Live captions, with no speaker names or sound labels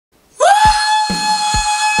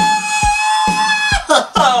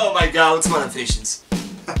what's my patience?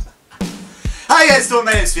 Hi guys, my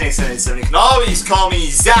name is Phoenix787. You can always call me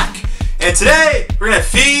Zach. And today, we're gonna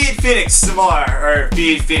feed Phoenix some more. Or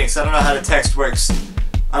feed Phoenix. I don't know how the text works.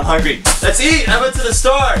 I'm hungry. Let's eat! I went to the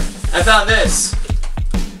store. I found this.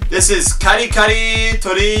 This is kari kari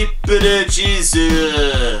triple cheese.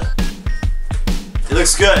 It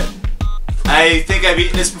looks good. I think I've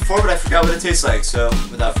eaten this before, but I forgot what it tastes like. So,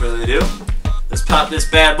 without further ado, let's pop this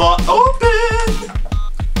bad boy open.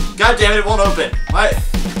 God damn it, it won't open. What?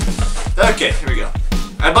 Okay, here we go.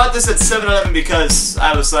 I bought this at 7-Eleven because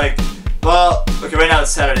I was like, well, okay, right now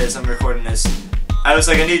it's Saturday as I'm recording this. I was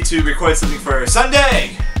like, I need to record something for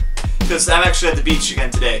Sunday! Because I'm actually at the beach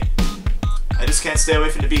again today. I just can't stay away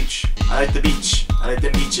from the beach. I like the beach. I like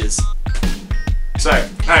them beaches. Sorry.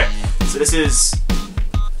 Alright, so this is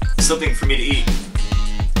something for me to eat.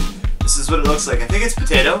 This is what it looks like. I think it's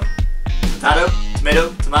potato. Tomato,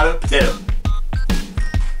 potato.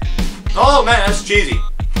 Oh man, that's cheesy.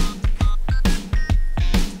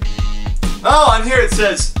 Oh, on here it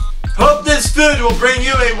says, hope this food will bring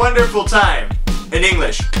you a wonderful time. In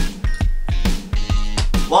English.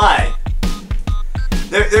 Why?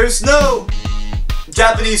 There's no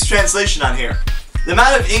Japanese translation on here. The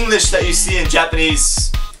amount of English that you see in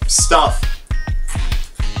Japanese stuff,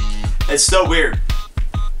 it's so weird.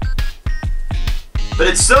 But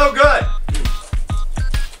it's so good.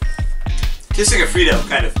 Tastes like a Frito,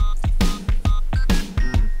 kind of.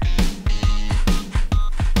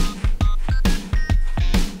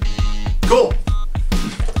 Cool.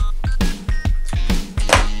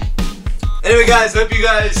 Anyway guys, hope you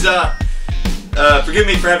guys forgive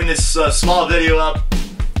me for having this small video up.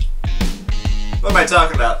 What am I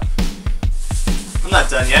talking about? I'm not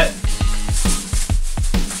done yet.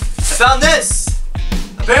 I found this!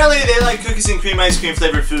 Apparently they like cookies and cream ice cream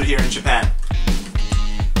flavored food here in Japan.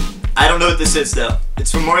 I don't know what this is though.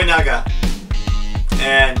 It's from Morinaga.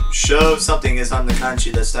 And show something is on the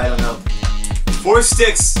kanji list, I don't know. 4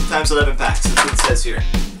 sticks times 11 packs, that's what it says here.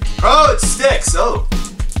 Oh, it's sticks! Oh!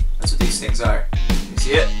 That's what these things are. You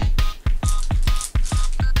see it?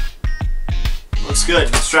 Looks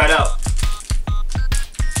good. Let's try it out.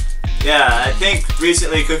 Yeah, I think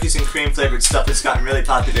recently cookies and cream flavored stuff has gotten really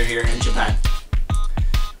popular here in Japan.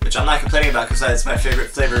 Which I'm not complaining about because that's my favorite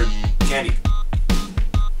flavored candy.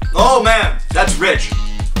 Oh man, that's rich.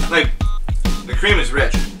 Like, the cream is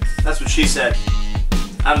rich. That's what she said.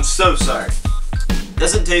 I'm so sorry.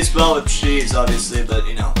 Doesn't taste well with cheese, obviously, but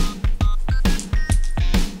you know.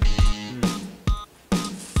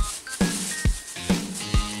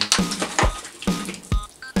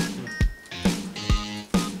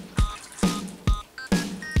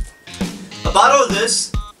 A bottle of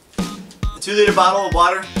this, a 2-liter bottle of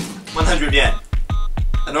water, 100 yen.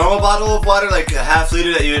 A normal bottle of water, like a half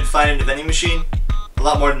liter that you would find in a vending machine, a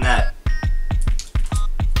lot more than that.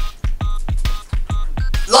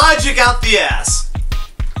 Logic out the ass!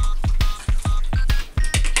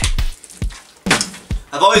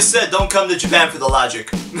 I've always said don't come to Japan for the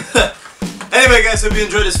logic. Anyway guys, hope you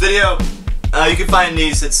enjoyed this video. You can find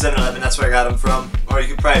these at 7-Eleven, that's where I got them from. Or you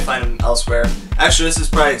can probably find them elsewhere. Actually, this is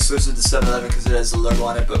probably exclusive to 7-Eleven because it has a logo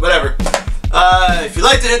on it, but whatever. If you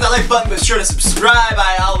liked it, hit that like button, be sure to subscribe.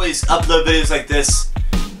 I always upload videos like this.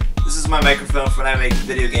 This is my microphone for when I make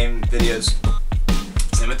video game videos.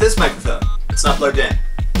 Same with this microphone. It's not plugged in.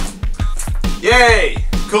 Yay!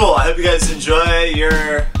 Cool, I hope you guys enjoy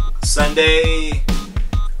your Sunday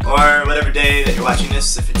or whatever day that you're watching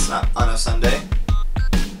this, if it's not on a Sunday.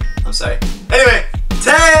 I'm sorry. Anyway,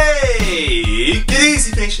 take it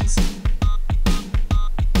easy, patience.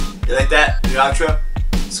 You like that? Your outro?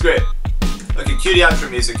 It's great. Okay, cue the outro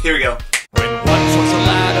music. Here we go.